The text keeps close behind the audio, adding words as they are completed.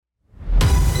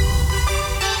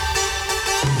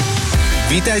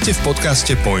Vítajte v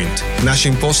podcaste Point.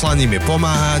 Naším poslaním je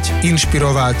pomáhať,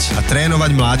 inšpirovať a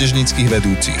trénovať mládežníckych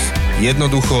vedúcich.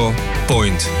 Jednoducho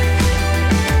Point.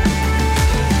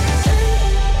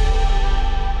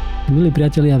 Milí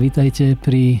priatelia, vítajte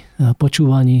pri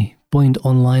počúvaní Point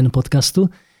Online podcastu.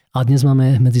 A dnes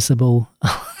máme medzi sebou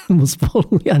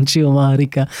spolu Jančiho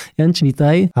Mahrika. Janči,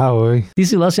 vítaj. Ahoj. Ty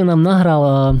si vlastne nám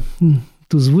nahral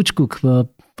tú zvučku k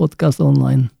podcast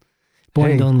online.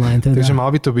 Point Online. Teda. Takže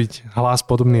mal by to byť hlas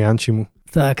podobný Jančimu.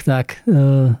 Tak.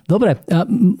 Dobre.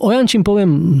 O Jančím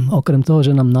poviem okrem toho,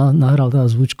 že nám nahral tá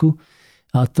zvučku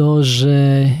a to,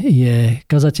 že je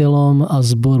kazateľom a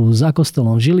zboru Za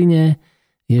kostolom v Žiline,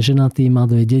 je ženatý,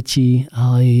 má 2 deti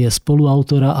a je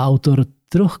spoluautor a autor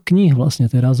 3 kníh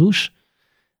vlastne teraz už.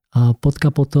 A Pod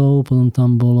kapotou, potom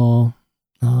tam bolo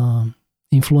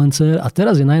Influencer a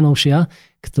teraz je najnovšia,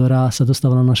 ktorá sa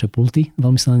dostáva na naše pulty.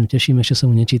 Veľmi sa na ňu teším, ešte som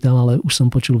ju nečítal, ale už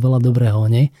som počul veľa dobrého o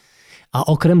nej. A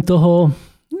okrem toho,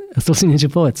 to si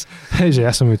niečo povedz. Hej, že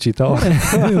ja som ju čítal.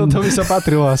 To by sa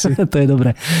patrilo asi. To je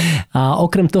dobré. A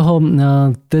okrem toho,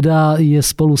 teda je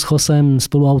spolu s Josem,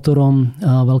 spoluautorom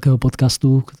veľkého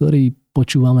podcastu, ktorý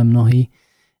počúvame mnohí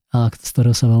a z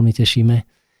ktorého sa veľmi tešíme.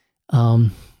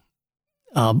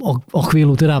 A o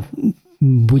chvíľu teda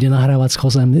bude nahrávať s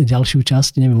Josem ďalšiu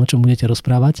časť, neviem, o čom budete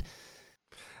rozprávať.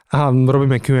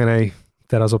 Robíme Q&A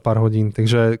teraz o pár hodín,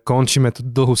 takže končíme tú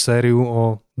dlhú sériu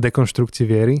o dekonštrukcii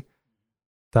viery,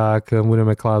 tak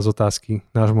budeme klásť otázky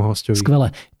nášmu hostovi. Skvelé.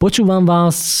 Počúvam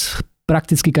vás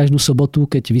prakticky každú sobotu,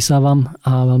 keď vysávam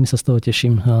a veľmi sa z toho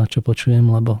teším, čo počujem,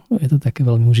 lebo je to také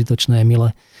veľmi užitočné,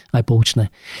 milé, aj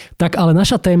poučné. Tak ale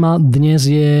naša téma dnes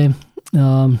je,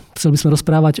 chceli by sme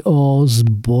rozprávať o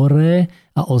zbore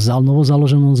a o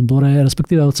novozaloženom zbore,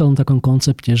 respektíve o celom takom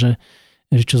koncepte, že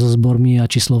čo so zbormi a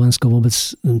či Slovensko vôbec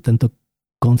tento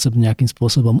koncept nejakým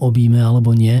spôsobom obíme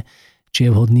alebo nie, či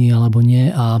je vhodný alebo nie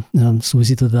a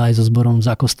súvisí to teda aj so zborom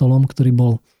Za kostolom, ktorý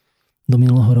bol do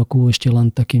minulého roku ešte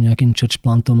len takým nejakým church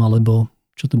plantom alebo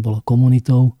čo to bolo,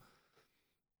 komunitou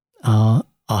a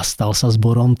stal sa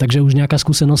zborom, takže už nejaká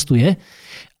skúsenosť tu je.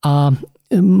 A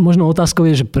možno otázkou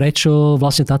je, že prečo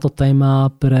vlastne táto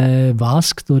téma pre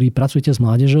vás, ktorí pracujete s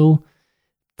mládežou,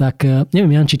 tak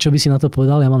neviem, Janči, čo by si na to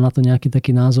povedal, ja mám na to nejaký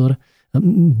taký názor.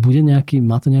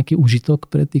 Má to nejaký užitok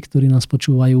pre tých, ktorí nás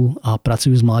počúvajú a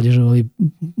pracujú s mládežou,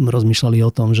 rozmýšľali o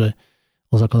tom, že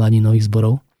o zakladaní nových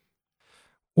zborov?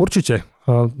 Určite.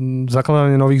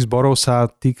 Zakladanie nových zborov sa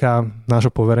týka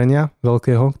nášho poverenia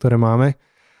veľkého, ktoré máme,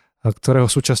 ktorého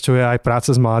súčasťou je aj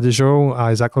práca s mládežou,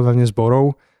 aj zakladanie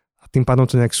zborov a tým pádom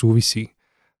to nejak súvisí.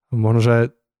 Možno, že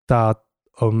tá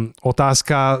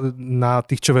otázka na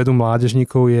tých, čo vedú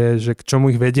mládežníkov je, že k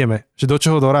čomu ich vedieme, že do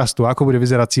čoho dorastú, ako bude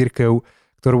vyzerať cirkev,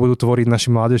 ktorú budú tvoriť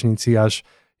naši mládežníci, až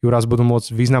ju raz budú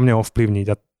môcť významne ovplyvniť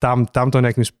a tam to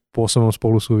nejakým spôsobom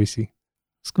spolu súvisí.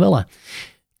 Skvelé.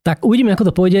 Tak uvidíme,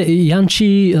 ako to pôjde.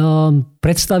 Janči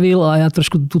predstavil a ja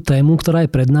trošku tú tému, ktorá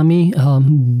je pred nami.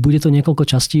 Bude to niekoľko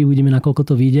častí, uvidíme, nakoľko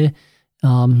to vyjde.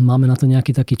 Máme na to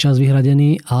nejaký taký čas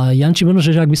vyhradený. A Janči, možno,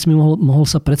 že ak by si mi mohol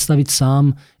sa predstaviť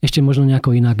sám, ešte možno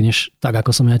nejako inak, než tak,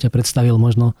 ako som ja ťa predstavil.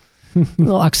 Možno,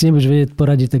 no ak si nebudeš vedieť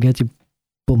poradiť, tak ja ti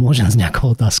pomôžem s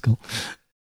nejakou otázkou.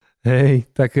 Hej,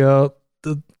 tak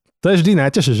to je vždy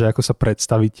najťažšie, že ako sa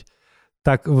predstaviť.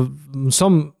 Tak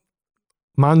som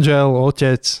manžel,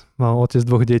 otec, mám otec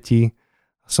 2 detí,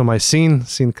 som aj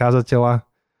syn kazateľa,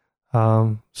 a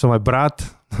som aj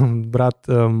brat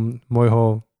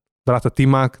môjho brata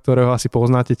Tima, ktorého asi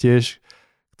poznáte tiež,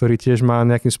 ktorý tiež má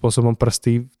nejakým spôsobom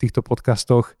prsty v týchto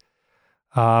podcastoch.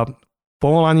 A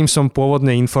povolaním som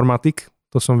pôvodne informatik,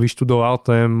 to som vyštudoval,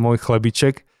 to je môj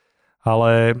chlebiček,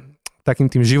 ale takým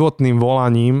tým životným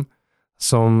volaním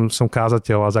som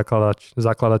kázateľ a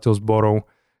zakladateľ zborov.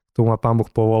 K tomu ma Pán Boh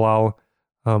povolal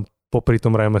popri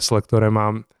tom remesle, ktoré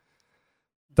mám.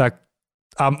 Tak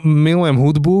a milujem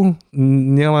hudbu,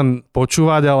 nielen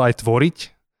počúvať, ale aj tvoriť.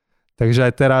 Takže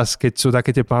aj teraz, keď sú také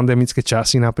tie pandemické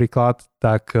časy napríklad,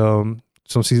 tak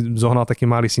som si zohnal taký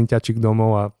malý synťačik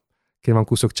domov a keď mám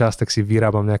kúsok čas, tak si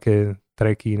vyrábam nejaké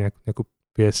tracky, nejakú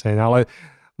pieseň. Ale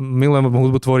milujem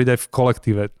hudbu tvoriť aj v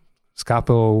kolektíve s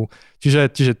kapelou.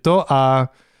 Čiže to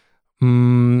a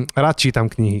rád čítam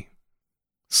knihy.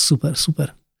 Super.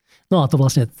 No a to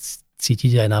vlastne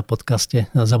cítiť aj na podcaste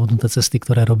Zabudnuté cesty,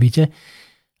 ktoré robíte.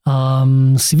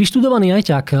 Si vyštudovaný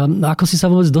ajťák. Ako si sa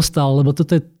vôbec dostal? Lebo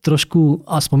toto je trošku,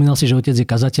 a spomínal si, že otec je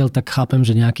kazateľ, tak chápem,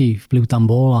 že nejaký vplyv tam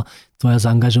bol a tvoja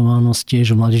zaangažovanosť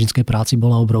tiež v mládežníckej práci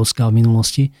bola obrovská v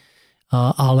minulosti.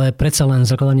 Ale predsa len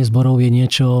zakladanie zborov je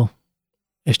niečo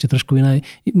ešte trošku iné.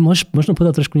 Možno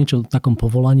povedať trošku niečo o takom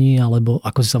povolaní, alebo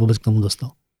ako si sa vôbec k tomu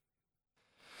dostal?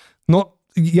 No,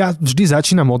 ja vždy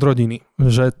začínam od rodiny.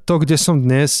 Že to, kde som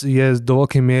dnes, je do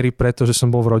veľkej miery preto, že som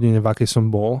bol v rodine, v akej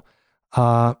som bol.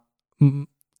 A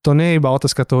to nie je iba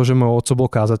otázka toho, že môj otco bol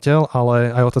kázateľ,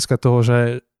 ale aj otázka toho, že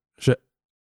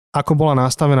ako bola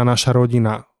nastavená naša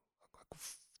rodina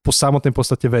po samotnej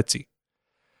podstate veci.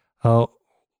 A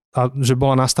že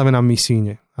bola nastavená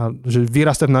misíne. A že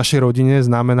vyrastať v našej rodine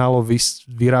znamenalo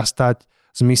vyrastať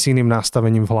s misijným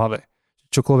nastavením v hlave.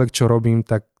 Čokoľvek, čo robím,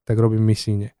 tak robím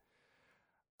misíne.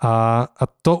 A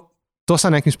to sa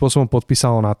nejakým spôsobom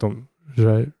podpísalo na tom,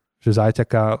 že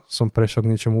zajťaka som prešiel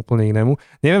k niečomu úplne inému.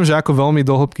 Neviem, že ako veľmi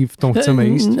do hĺbky v tom chceme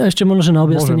ísť. Ešte možno, že na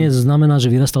objasnenie znamená,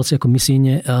 že vyrastal si ako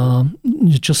misíne.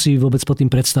 Čo si vôbec pod tým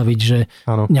predstaviť, že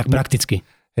nejak prakticky?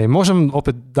 Môžem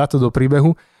opäť dať to do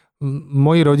príbehu.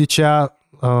 Moji rodičia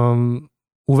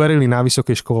uverili na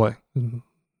vysokej škole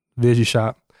Ježiša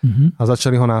a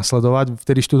začali ho následovať.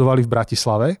 Vtedy študovali v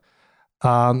Bratislave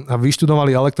a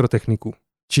vyštudovali elektrotechniku.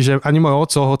 Čiže ani môj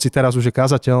otco, hoci teraz už je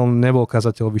kazateľ, nebol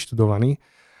kazateľ vyštudovaný.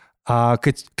 A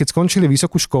keď skončili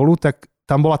vysokú školu, tak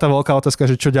tam bola tá veľká otázka,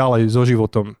 že čo ďalej so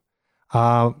životom.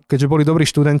 A keďže boli dobrí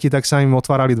študenti, tak sa im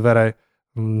otvárali dvere,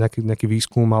 nejaký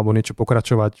výskum alebo niečo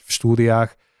pokračovať v štúdiách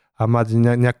a mať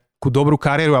nejakú dobrú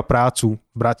kariéru a prácu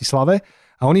v Bratislave.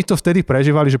 A oni to vtedy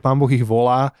prežívali, že Pán Boh ich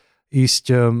volá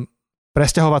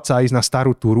presťahovať sa a ísť na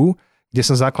Starú Turu, kde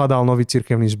som zakladal nový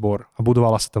cirkevný zbor. A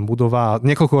budovala sa tam budova a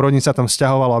niekoľko rodín sa tam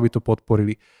sťahovalo, aby to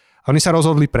podporili. A oni sa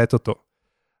rozhodli pre toto.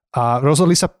 A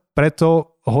rozhodli sa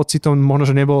preto, hoci to možno,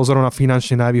 že nebolo zrovna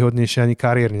finančne najvýhodnejšie, ani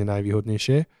kariérne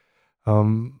najvýhodnejšie,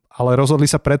 ale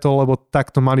rozhodli sa preto, lebo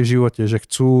tak to mali v živote, že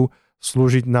chcú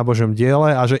slúžiť na Božom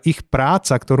diele a že ich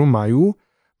práca, ktorú majú,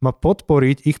 má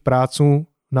podporiť ich prácu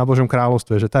na Božom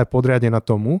kráľovstve, že tá je podriadená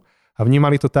tomu a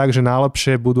vnímali to tak, že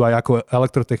najlepšie budú aj ako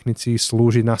elektrotechnici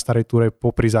slúžiť na Starej Túre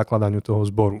popri zakladaniu toho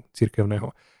zboru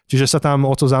cirkevného. Čiže sa tam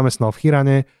oco zamestnal v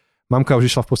Chirane, mamka už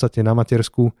išla v podstate na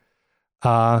matersku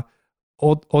a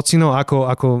ocino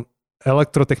ako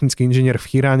elektrotechnický inžinier v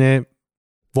Chirane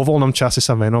vo voľnom čase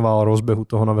sa venoval rozbehu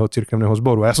toho nového cirkevného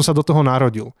zboru. A ja som sa do toho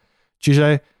narodil.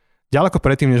 Čiže ďaleko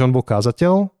predtým, než on bol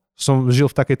kázateľ, som žil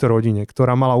v takejto rodine,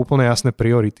 ktorá mala úplne jasné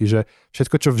priority, že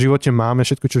všetko, čo v živote máme,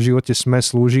 všetko, čo v živote sme,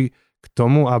 slúži k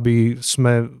tomu, aby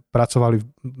sme pracovali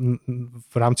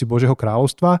v rámci Božieho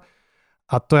kráľovstva.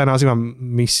 A to ja nazývam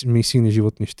misijný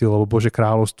životný štýl, lebo Božie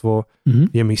kráľovstvo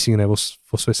je misijné vo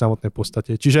svojej samotnej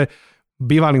podstate. Čiže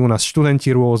bývali u nás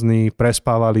študenti rôzni,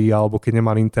 prespávali, alebo keď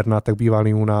nemali internát, tak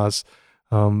bývali u nás.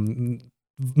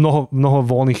 Mnoho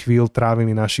voľných chvíľ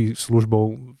trávili naši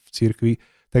službou v cirkvi.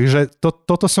 Takže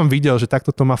toto som videl, že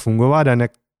takto to má fungovať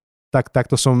a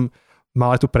takto som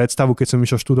mal aj tú predstavu, keď som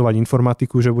išiel študovať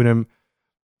informatiku, že budem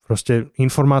proste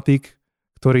informatik,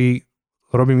 ktorý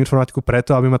robím informatiku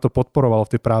preto, aby ma to podporovalo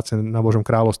v tej práce na Božom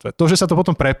kráľovstve. To, že sa to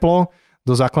potom preplo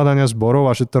do zakladania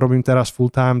zborov a že to robím teraz full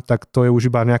time, tak to je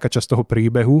už iba nejaká časť toho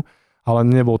príbehu, ale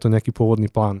nebol to nejaký pôvodný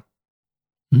plán.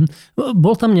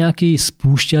 Bol tam nejaký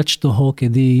spúšťač toho,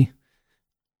 kedy...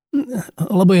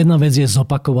 Lebo jedna vec je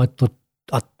zopakovať to,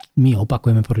 a my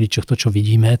opakujeme po rodičoch to, čo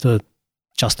vidíme, to je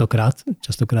častokrát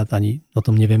ani o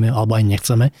tom nevieme, alebo aj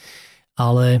nechceme,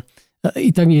 ale i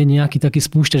tak je nejaký taký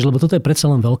spúšťač, lebo toto je predsa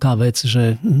len veľká vec,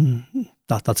 že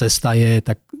tá cesta je,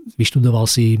 tak vyštudoval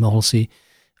si, mohol si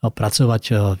pracovať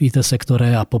v IT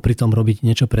sektore a popri tom robiť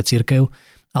niečo pre cirkev,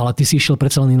 ale ty si išiel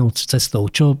predsa len inou cestou.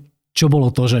 Čo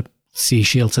bolo to, že si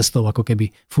išiel cestou ako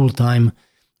keby full time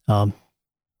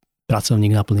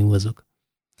pracovník na plný úväzok?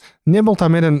 Nebol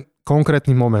tam jeden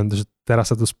konkrétny moment, že teraz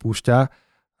sa to spúšťa.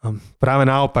 Práve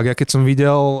naopak, ja keď som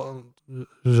videl,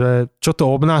 že čo to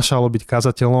obnášalo byť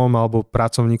kazateľom alebo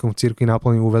pracovníkom v cirkvi na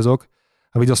plný úväzok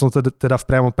a videl som to teda v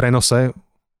priamom prenose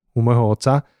u môjho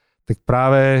otca, tak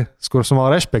práve skôr som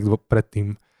mal rešpekt pred tým.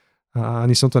 A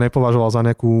ani som to nepovažoval za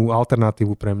nejakú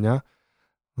alternatívu pre mňa.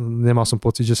 Nemal som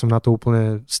pocit, že som na to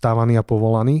úplne stávaný a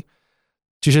povolaný.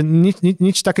 Čiže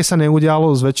nič také sa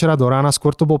neudialo z večera do rána,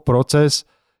 skôr to bol proces,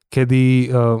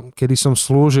 kedy som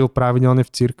slúžil pravidelne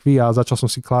v cirkvi a začal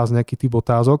som si klásť nejaký typ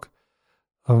otázok,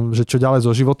 že čo ďalej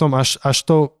so životom, až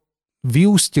to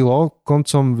vyústilo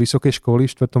koncom vysokej školy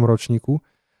v 4. ročníku,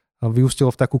 vyústilo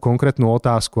v takú konkrétnu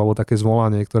otázku alebo také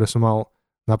zvolanie, ktoré som mal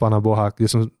na Pána Boha, kde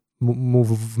som mu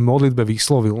v modlitbe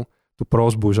vyslovil tú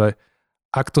prosbu, že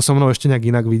ak to so mnou ešte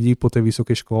nejak inak vidí po tej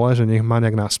vysokej škole, že nech ma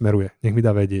nejak nasmeruje, nech mi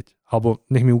dá vedieť, alebo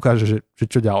nech mi ukáže, že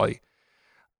čo ďalej.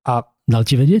 A dal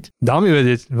ti vedieť? Dal mi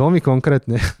vedieť, veľmi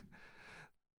konkrétne.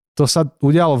 To sa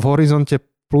udialo v horizonte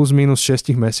plus minus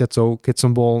 6 mesiacov, keď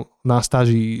som bol na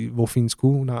stáži vo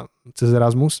Fínsku cez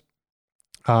Erasmus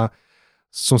a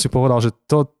som si povedal, že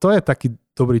to je taký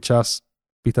dobrý čas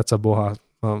pýtať sa Boha,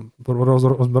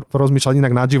 rozmýšľať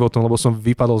inak nad životom, lebo som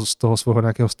vypadol z toho svojho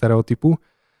nejakého stereotypu.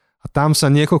 A tam sa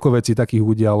niekoľko vecí takých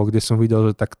udialo, kde som videl,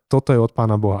 že tak toto je od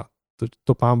Pána Boha.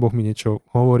 To Pán Boh mi niečo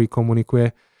hovorí,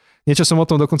 komunikuje. Niečo som o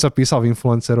tom dokonca písal v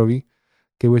Influencerovi,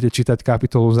 keď budete čítať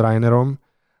kapitolu s Rainerom.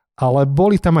 Ale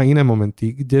boli tam aj iné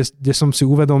momenty, kde som si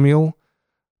uvedomil,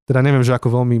 teda neviem, že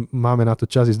ako veľmi máme na to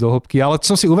čas ísť do hĺbky, ale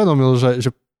som si uvedomil, že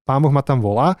Pán Boh ma tam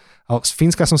volá. A z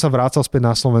Fínska som sa vrácal späť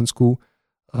na Slovensku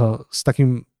s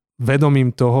takým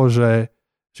vedomím toho, že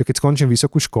keď skončím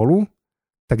vysokú školu,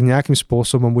 tak nejakým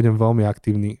spôsobom budem veľmi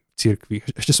aktívny v cirkvi.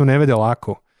 Ešte som nevedel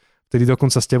ako. Vtedy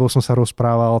dokonca s tebou som sa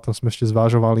rozprával, tam sme ešte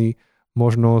zvážovali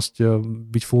možnosť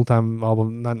byť full-time alebo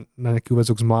na nejaký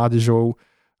úväzok s mládežou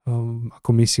ako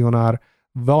misionár.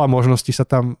 Veľa možností sa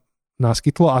tam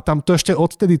naskytlo a tam to ešte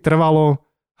odtedy trvalo,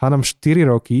 hádam 4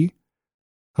 roky,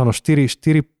 áno 4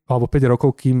 alebo 5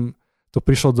 rokov, kým to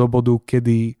prišlo do bodu,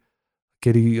 kedy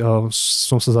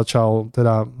som sa začal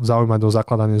teda zaujímať do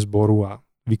zakladania zboru a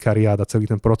vikariát a celý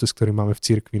ten proces, ktorý máme v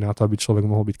cirkvi na to, aby človek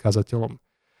mohol byť kazateľom.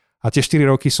 A tie 4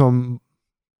 roky som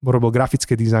robil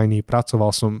grafické dizajny,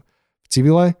 pracoval som v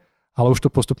civile, ale už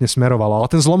to postupne smerovalo. Ale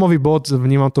ten zlomový bod,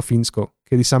 vnímam to Fínsko,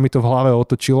 kedy sa mi to v hlave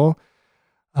otočilo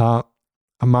a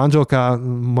manželka,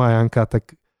 moja Janka,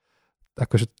 tak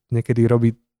akože niekedy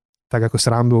robí tak ako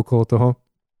srandu okolo toho,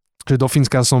 že do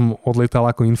Fínska som odletal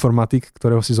ako informatik,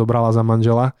 ktorého si zobrala za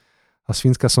manžela a z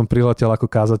Fínska som priletel ako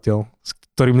kázateľ, s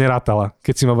ktorým nerátala,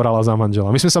 keď si ma brala za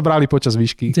manžela. My sme sa brali počas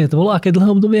výšky. To bolo aké dlhé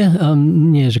obdobie?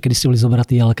 Nie, že kedy ste boli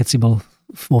zobratí, ale keď si bol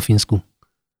vo Fínsku.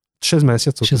 6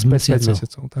 mesiacov. 6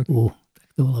 mesiacov. Tak.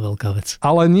 Tak to bola veľká vec.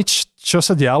 Ale nič, čo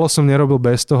sa dialo, som nerobil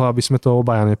bez toho, aby sme to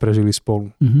obaja neprežili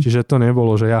spolu. Mm-hmm. Čiže to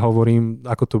nebolo, že ja hovorím,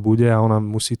 ako to bude a ona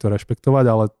musí to rešpektovať,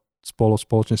 ale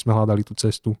spoločne sme hľadali tú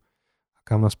cestu,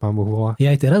 kam nás Pán Boh volá. Je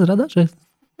aj teraz rada, že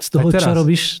z toho, čo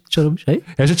robíš, hej?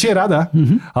 Ja, že či je rada,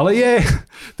 ale je.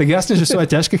 Tak jasne, že sú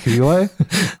aj ťažké chvíle,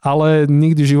 ale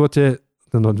nikdy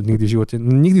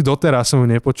doteraz som ju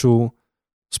nepočul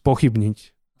spochybniť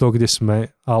to, kde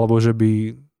sme, alebo že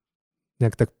by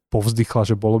nejak tak povzdychla,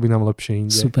 že bolo by nám lepšie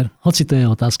inde. Super. Hoci to je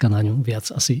otázka na ňu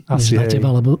viac asi než na teba,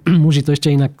 lebo muži to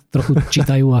ešte inak trochu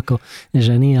čítajú ako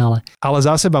ženy, ale... Ale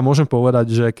za seba môžem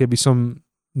povedať, že keby som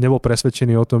nebol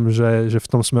presvedčený o tom, že v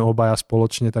tom sme obaja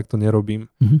spoločne, tak to nerobím.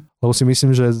 Mm-hmm. Lebo si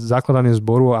myslím, že zakladanie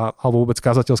zboru alebo vôbec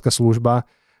kazateľská služba,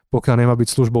 pokiaľ nemá byť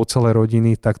službou celej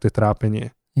rodiny, tak to je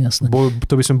trápenie. Jasné.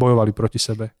 To by sme bojovali proti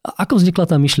sebe. A ako vznikla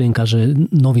tá myšlienka, že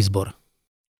nový zbor?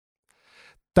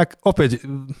 Tak opäť,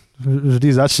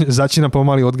 vždy začína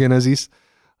pomaly od Genesis.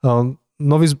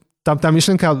 Tá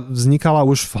myšlienka vznikala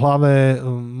už v hlave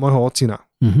môjho ocina.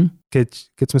 Mm-hmm.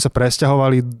 Keď sme sa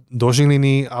presťahovali do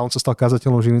Žiliny a on sa stal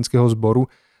kazateľom žilinského zboru,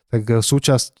 tak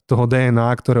súčasť toho DNA,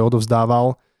 ktoré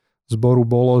odovzdával zboru,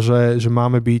 bolo, že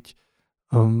máme byť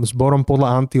zborom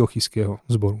podľa antiochijského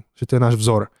zboru. Že to je náš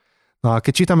vzor. No a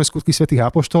keď čítame skutky svätých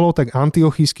apoštolov, tak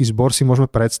antiochijský zbor si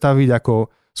môžeme predstaviť ako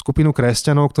skupinu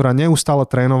kresťanov, ktorá neustále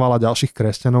trénovala ďalších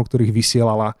kresťanov, ktorých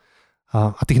vysielala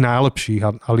a tých najlepších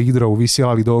a lídrov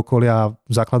vysielali do okolia a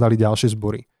zakladali ďalšie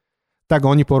zbory. Tak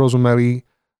oni porozumeli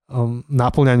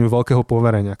naplňaniu veľkého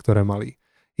poverenia, ktoré mali.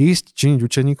 Ísť činiť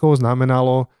učeníkov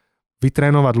znamenalo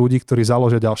vytrénovať ľudí, ktorí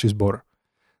založia ďalší zbor.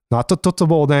 No a toto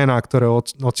bolo DNA, ktoré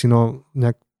ocino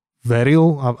nejak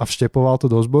veril a vštepoval to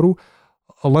do zboru.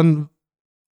 Len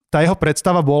tá jeho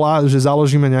predstava bola, že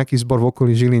založíme nejaký zbor v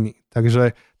okolí Žiliny.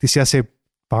 Takže ty si asi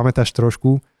pamätáš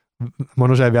trošku,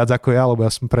 možno že aj viac ako ja, lebo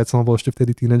ja som predsa bol ešte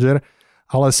vtedy tínedžer,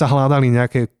 ale sa hľadali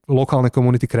nejaké lokálne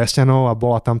komunity kresťanov a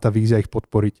bola tam tá vízia ich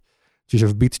podporiť. Čiže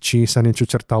v Bytči sa niečo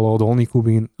čertalo, Dolný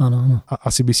Kubín. Ano.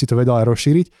 A asi by si to vedel aj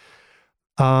rozšíriť.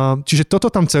 Čiže toto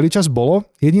tam celý čas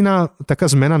bolo. Jediná taká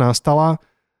zmena nastala,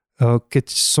 keď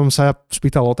som sa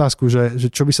spýtal otázku, že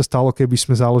čo by sa stalo, keby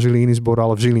sme založili iný zbor,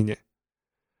 ale v Žiline.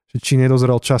 Že či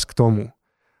nedozrel čas k tomu.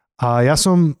 A ja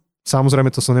som,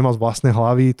 samozrejme to som nemal z vlastnej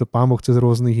hlavy, to Pán Boh cez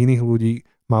rôznych iných ľudí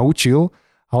ma učil,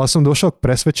 ale som došiel k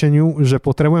presvedčeniu, že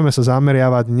potrebujeme sa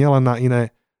zameriavať nielen na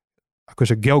iné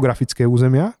akože geografické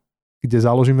územia, kde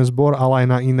založíme zbor, ale aj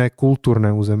na iné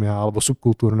kultúrne územia alebo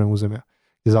subkultúrne územia,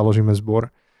 kde založíme zbor.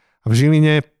 A v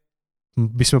Žiline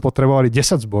by sme potrebovali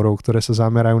 10 zborov, ktoré sa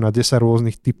zamerajú na 10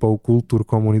 rôznych typov kultúr,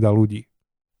 komunít a ľudí.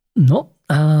 No,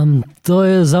 to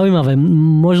je zaujímavé.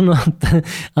 Možno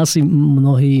asi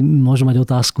mnohí môžu mať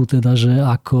otázku, teda, že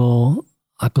ako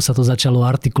sa to začalo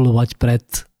artikulovať pred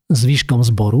zvyškom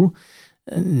zboru.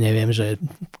 Neviem, že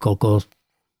koľko,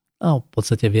 v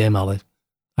podstate viem, ale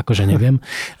akože neviem,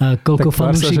 koľko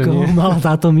fanúšikov mala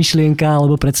táto myšlienka,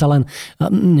 alebo predsa len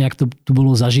nejak to tu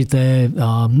bolo zažité,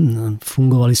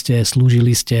 fungovali ste,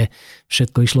 slúžili ste,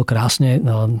 všetko išlo krásne,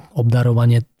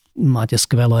 obdarovanie máte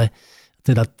skvelé,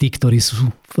 teda tí, ktorí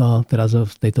sú teraz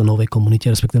v tejto novej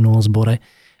komunite, respektíve novom zbore.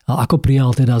 A ako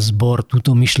prijal teda zbor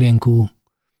túto myšlienku,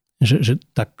 že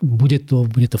tak bude to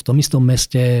v tom istom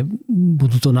meste,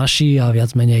 budú to naši a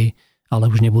viac menej, ale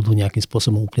už nebudú nejakým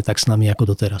spôsobom úplne tak s nami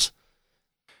ako doteraz.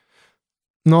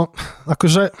 No,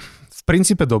 akože v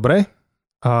princípe dobre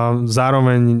a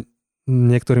zároveň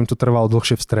niektorým to trvalo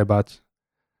dlhšie vstrebať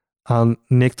a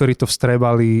niektorí to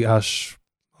vstrebali až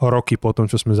roky po tom,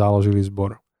 čo sme založili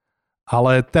zbor.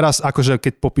 Ale teraz akože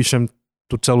keď popíšem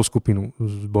tú celú skupinu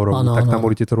zborov, tak tam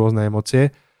boli tieto rôzne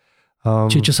emócie.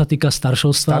 Čiže čo sa týka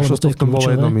staršovstva? Staršovstvo v tom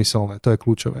bolo jednomyselné, to je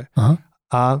kľúčové. Aha.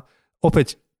 A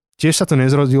opäť, tiež sa to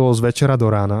nezrodilo z večera do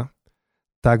rána,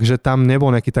 takže tam nebol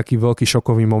nejaký taký veľký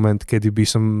šokový moment, kedy by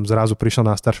som zrazu prišiel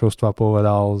na staršovstvo a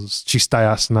povedal z čistá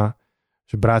jasna,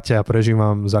 že bratia, ja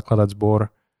prežívam zakladať zbor,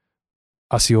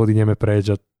 asi odídeme preč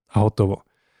a hotovo.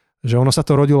 Že ono sa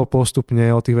to rodilo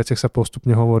postupne, o tých veciach sa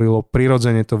postupne hovorilo,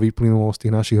 prirodzene to vyplynulo z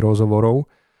tých našich rozhovorov.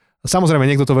 Samozrejme,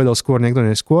 niekto to vedel skôr, niekto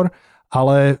neskôr,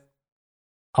 ale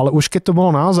už keď to bolo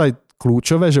naozaj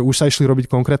kľúčové, že už sa išli robiť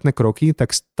konkrétne kroky,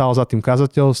 tak stál za tým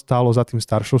kazateľ, stálo za tým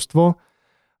staršovstvo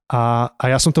a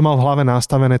ja som to mal v hlave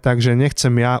nastavené tak, že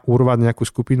nechcem ja urvať nejakú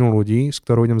skupinu ľudí, s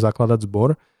ktorou idem zakladať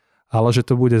zbor, ale že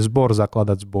to bude zbor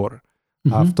zakladať zbor.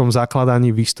 A v tom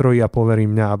zakladaní vystrojí a poverí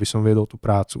mňa, aby som viedol tú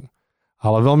prácu.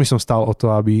 Ale veľmi som stál o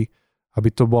to, aby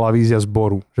to bola vízia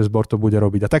zboru, že zbor to bude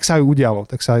robiť. A tak sa aj udialo,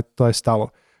 tak sa to aj stalo.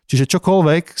 Čiže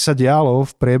čokoľvek sa dialo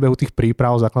v priebehu tých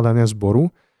príprav zakladania zboru,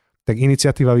 tak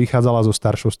iniciatíva vychádzala zo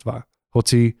staršovstva.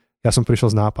 Hoci ja som prišiel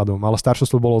s nápadom, ale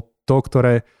staršovstvo bolo to,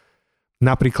 ktoré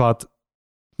napríklad,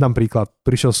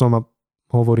 prišiel som a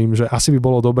hovorím, že asi by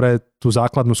bolo dobré tú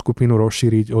základnú skupinu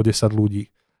rozšíriť o 10 ľudí.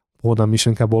 Pôvodná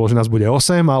myšlenka bolo, že nás bude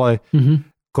 8, ale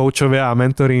koučovia a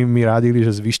mentori mi radili,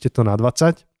 že zvýšte to na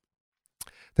 20.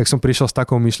 Tak som prišiel s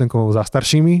takou myšlienkou za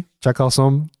staršími, čakal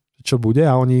som, čo bude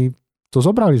a oni to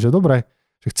zobrali, že dobre,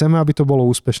 že chceme, aby to bolo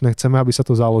úspešné, chceme, aby sa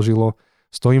to založilo,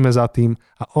 stojíme za tým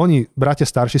a oni, bratia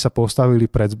starší, sa postavili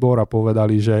pred zbor a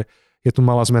povedali, že je tu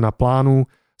malá zmena plánu,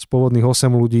 z pôvodných 8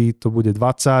 ľudí to bude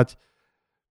 20,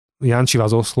 Janči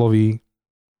vás osloví,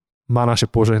 má naše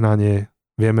požehnanie,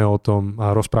 vieme o tom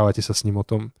a rozprávajte sa s ním o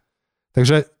tom.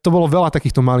 Takže to bolo veľa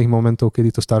takýchto malých momentov,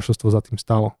 kedy to staršovstvo za tým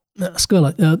stalo.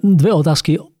 Skvelé. Dve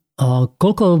otázky.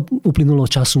 Koľko uplynulo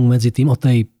času medzi tým od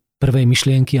tej prvej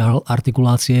myšlienky a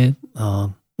artikulácie,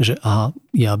 že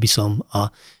ja by som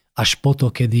a až po to,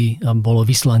 kedy bolo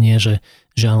vyslanie, že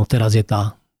áno, teraz je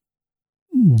tá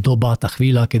doba, tá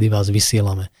chvíľa, kedy vás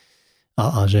vysielame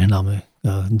a žehnáme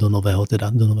do nového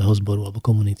zboru alebo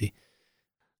komunity.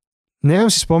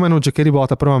 Neviem si spomenúť, že kedy bola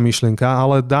tá prvá myšlienka,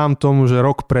 ale dám tomu, že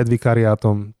rok pred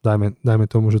vikariátom, dajme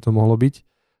tomu, že to mohlo byť.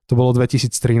 To bolo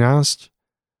 2013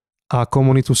 a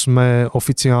komunitu sme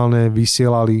oficiálne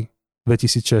vysielali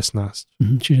 2016.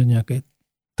 Čiže nejaké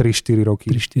 3-4 roky.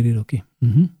 3-4 roky.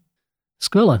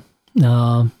 Skvelé.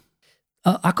 A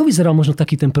ako vyzeral možno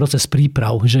taký ten proces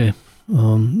príprav, že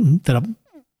teda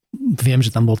viem,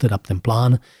 že tam bol teda ten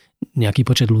plán, nejaký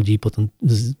počet ľudí, potom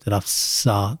teda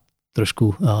sa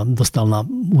trošku dostal na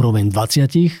úroveň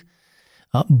 20.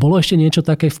 A bolo ešte niečo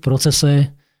také v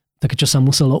procese, také, čo sa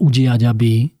muselo udiať,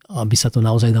 aby sa to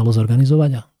naozaj dalo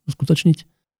zorganizovať a uskutočniť?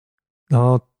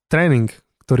 Tréning,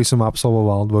 ktorý som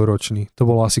absolvoval dvojročný, to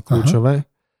bolo asi kľúčové.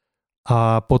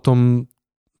 A potom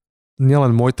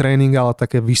nielen môj tréning, ale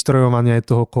také vystrojovanie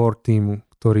aj toho core týmu,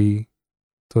 ktorý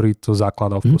to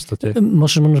zakladal v podstate.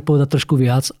 Môžeš povedať trošku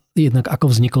viac, jednak ako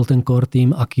vznikol ten core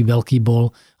tým, aký veľký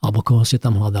bol, alebo koho ste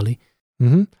tam hľadali?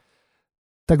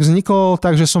 Tak vznikol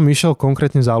tak, že som išiel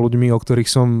konkrétne za ľuďmi, o ktorých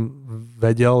som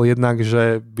vedel jednak,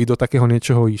 že by do takého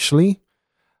niečoho išli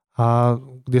a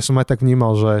kde som aj tak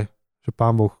vnímal, že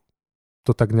Pán Boh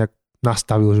to tak nejak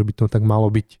nastavil, že by to tak malo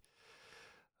byť.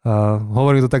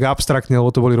 Hovorím to tak abstraktne, lebo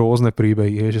to boli rôzne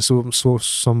príbehy, že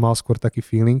som mal skôr taký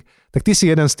feeling. Tak ty si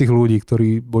jeden z tých ľudí,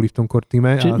 ktorí boli v tom core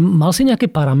týme. Mal si nejaké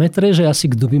parametre, že asi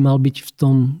kto by mal byť v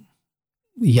tom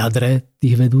jadre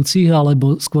tých vedúcich,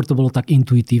 alebo skôr to bolo tak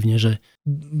intuitívne, že...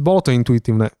 Bolo to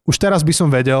intuitívne. Už teraz by som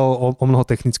vedel o mnoho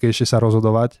technickejšie sa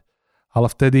rozhodovať, ale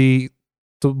vtedy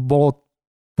to bolo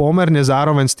pomerne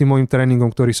zároveň s tým môjim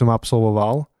tréningom, ktorý som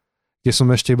absolvoval, kde som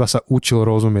ešte iba sa učil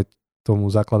rozumieť tomu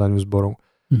zakladaniu zborov.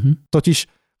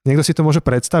 Totiž niekto si to môže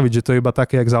predstaviť, že to je iba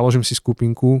také, jak založím si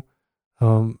skupinku,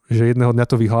 že jedného dňa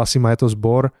to vyhlásim a je to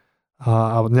zbor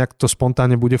a nejak to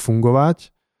spontánne bude fungovať.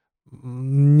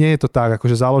 Nie je to tak,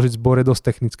 akože založiť zbor je dosť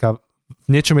technická. V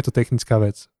niečom je to technická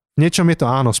vec. V niečom je to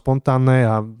áno, spontánne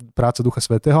a práca Ducha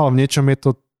Svätého, ale v niečom je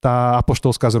to tá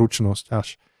apoštolská zručnosť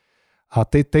až. A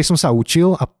tej som sa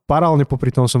učil a paralelne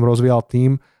popri tom som rozvíjal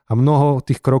tým A mnoho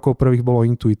tých krokov prvých bolo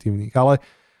intuitívnych. Ale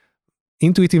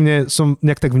intuitívne som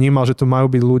nejak tak vnímal, že to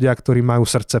majú byť ľudia, ktorí majú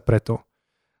srdce pre to.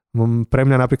 Pre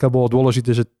mňa napríklad bolo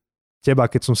dôležité, že teba,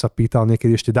 keď som sa pýtal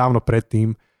niekedy ešte dávno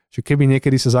predtým, že keby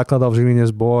niekedy sa zakladal v Žiline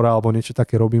zbor alebo niečo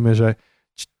také robíme, že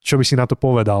čo by si na to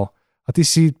povedal. A ty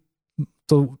si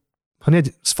to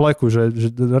hneď z fleku, že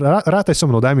rátaj so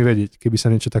mnou, daj mi vedieť, keby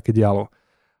sa niečo také dialo.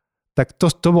 Tak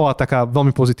to bola taká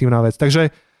veľmi pozitívna vec.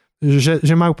 Takže,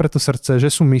 že majú preto srdce,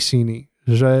 že sú misijní,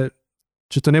 že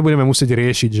to nebudeme musieť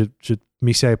riešiť, že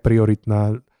misia je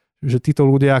prioritná, že títo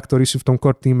ľudia, ktorí sú v tom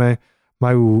core týme,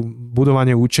 majú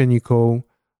budovanie učeníkov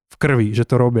v krvi, že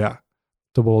to robia.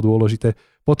 To bolo dôležité.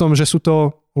 Potom, že sú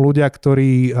to ľudia,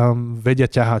 ktorí vedia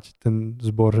ťahať ten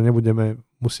zbor, že nebudeme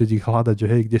musieť ich hľadať, že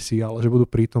hej, kde si, ale že budú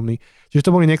prítomní. Čiže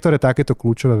to boli niektoré takéto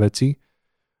kľúčové veci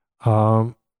a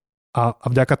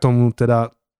vďaka tomu teda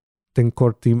ten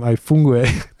core team aj funguje.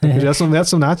 Takže ja som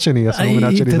nadšený. Ja som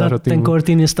nadšený z nášho týmu. Ten core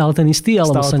team je stále ten istý?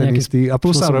 Alebo stále ten istý a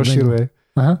plus sa rozširuje.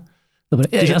 Aha. Dobre,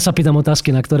 ja sa pýtam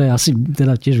otázky, na ktoré asi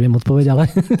teda tiež viem odpoveď,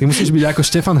 ale... Ty musíš byť ako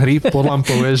Štefan Hríb pod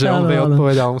lampou, že on vie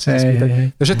odpovedať, ale musím spýtať.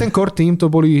 Takže ten core team to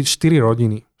boli 4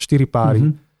 rodiny, 4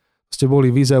 páry. Ste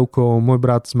boli Vizeuko, môj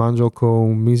brat s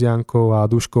manželkou, Miziankou a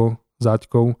Duško s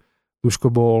Aťkou. Duško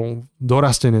bol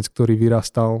dorastenec, ktorý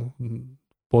vyrastal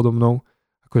podo mnou,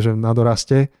 akože na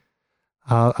doraste.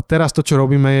 A teraz to, čo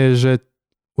robíme, je, že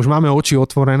už máme oči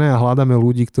otvorené a hľadáme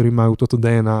ľudí, ktorí majú toto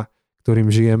DNA, ktorým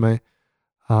žijeme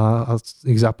a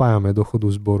ich zapájame do chodu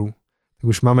zboru. Tak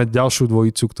už máme ďalšiu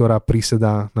dvojicu, ktorá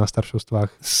prisedá na staršostvách.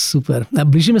 Super. A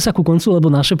blížime sa ku koncu, lebo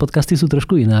naše podcasty sú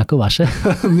trošku iné ako vaše.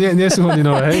 nie sú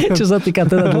hodinové, hej? Čo sa týka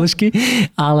teda dĺžky.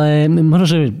 Ale možno,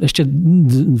 že ešte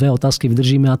 2 otázky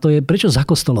vydržíme a to je, prečo za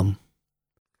kostolom?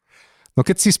 No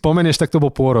keď si spomenieš, tak to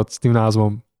bol pôrod s tým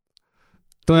názvom.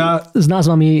 S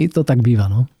názvami to tak býva,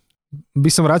 no.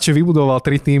 By som radšej vybudoval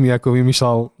 3 týmy, ako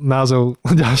vymýšľal názov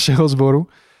ďalšieho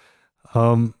zboru.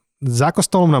 Za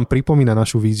kostolom nám pripomína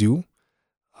našu víziu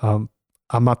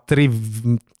a má 3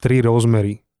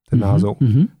 rozmery ten názov.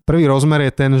 Prvý rozmer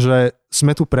je ten, že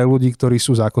sme tu pre ľudí, ktorí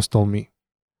sú za kostolmi.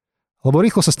 Lebo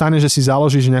rýchlo sa stane, že si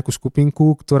založíš nejakú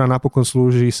skupinku, ktorá napokon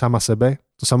slúži sama sebe.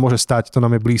 To sa môže stať, to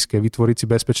nám je blízke, vytvoriť si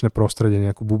bezpečné prostredie,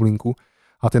 nejakú bublinku.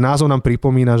 A ten názov nám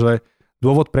pripomína, že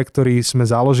dôvod, pre ktorý sme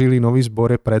založili nový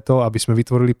zbor je preto, aby sme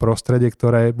vytvorili prostredie,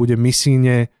 ktoré bude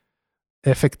misijne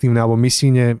efektívne alebo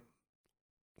misijne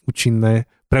účinné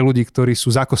pre ľudí, ktorí sú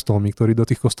za kostolmi, ktorí do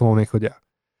tých kostolov nechodia.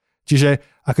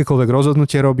 Čiže akékoľvek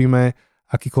rozhodnutie robíme,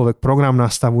 akýkoľvek program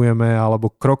nastavujeme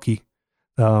alebo kroky,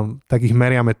 tak ich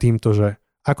meriame týmto, že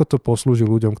ako to poslúži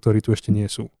ľuďom, ktorí tu ešte nie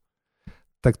sú.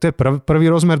 Tak to je prvý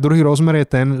rozmer. Druhý rozmer je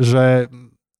ten, že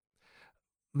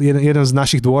jeden z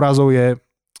našich dôrazov je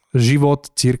život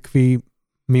cirkvi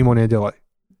mimo nedele.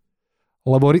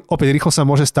 Lebo opäť rýchlo sa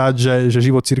môže stať, že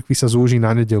život cirkvi sa zúži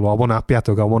na nedeľu, alebo na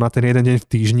piatok, alebo na ten jeden deň v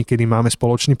týždni, kedy máme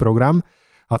spoločný program.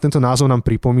 A tento názov nám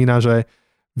pripomína, že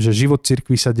život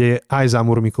cirkvi sa deje aj za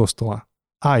múrmi kostola.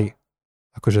 Aj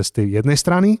akože z tej jednej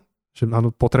strany, že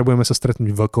áno, potrebujeme sa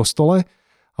stretnúť v kostole,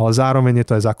 ale zároveň je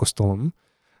to aj za kostolom.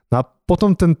 No a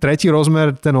potom ten tretí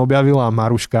rozmer, ten objavila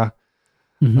Maruška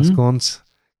na skonc,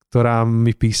 ktorá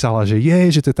mi písala, že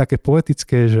to je také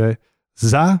poetické, že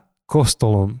za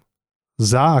kostolom,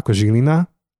 za ako Žilina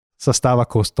sa stáva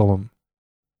kostolom.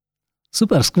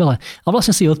 Super, skvelé. A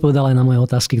vlastne si odpovedal aj na moje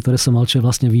otázky, ktoré som mal, čo je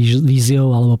vlastne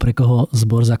víziou, alebo pre koho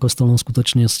zbor za kostolom v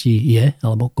skutočnosti je,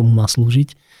 alebo komu má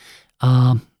slúžiť.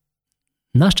 A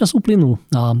náš čas uplynul.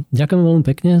 A ďakujem veľmi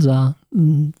pekne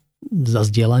za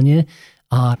zdieľanie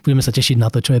a budeme sa tešiť na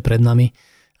to, čo je pred nami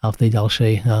a v tej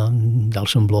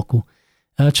ďalšom bloku.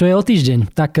 Čo je o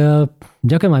týždeň. Tak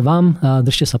ďakujem aj vám a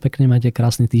držte sa pekne, majte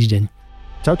krásny týždeň.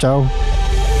 Čau, čau.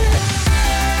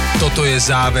 Toto je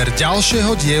záver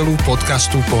ďalšieho dielu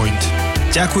podcastu Point.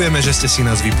 Ďakujeme, že ste si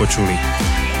nás vypočuli.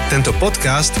 Tento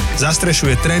podcast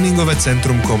zastrešuje tréningové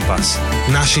centrum Kompas.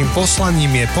 Naším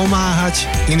poslaním je pomáhať,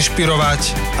 inšpirovať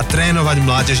a trénovať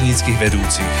mládežníckych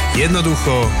vedúcich.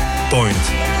 Jednoducho Point.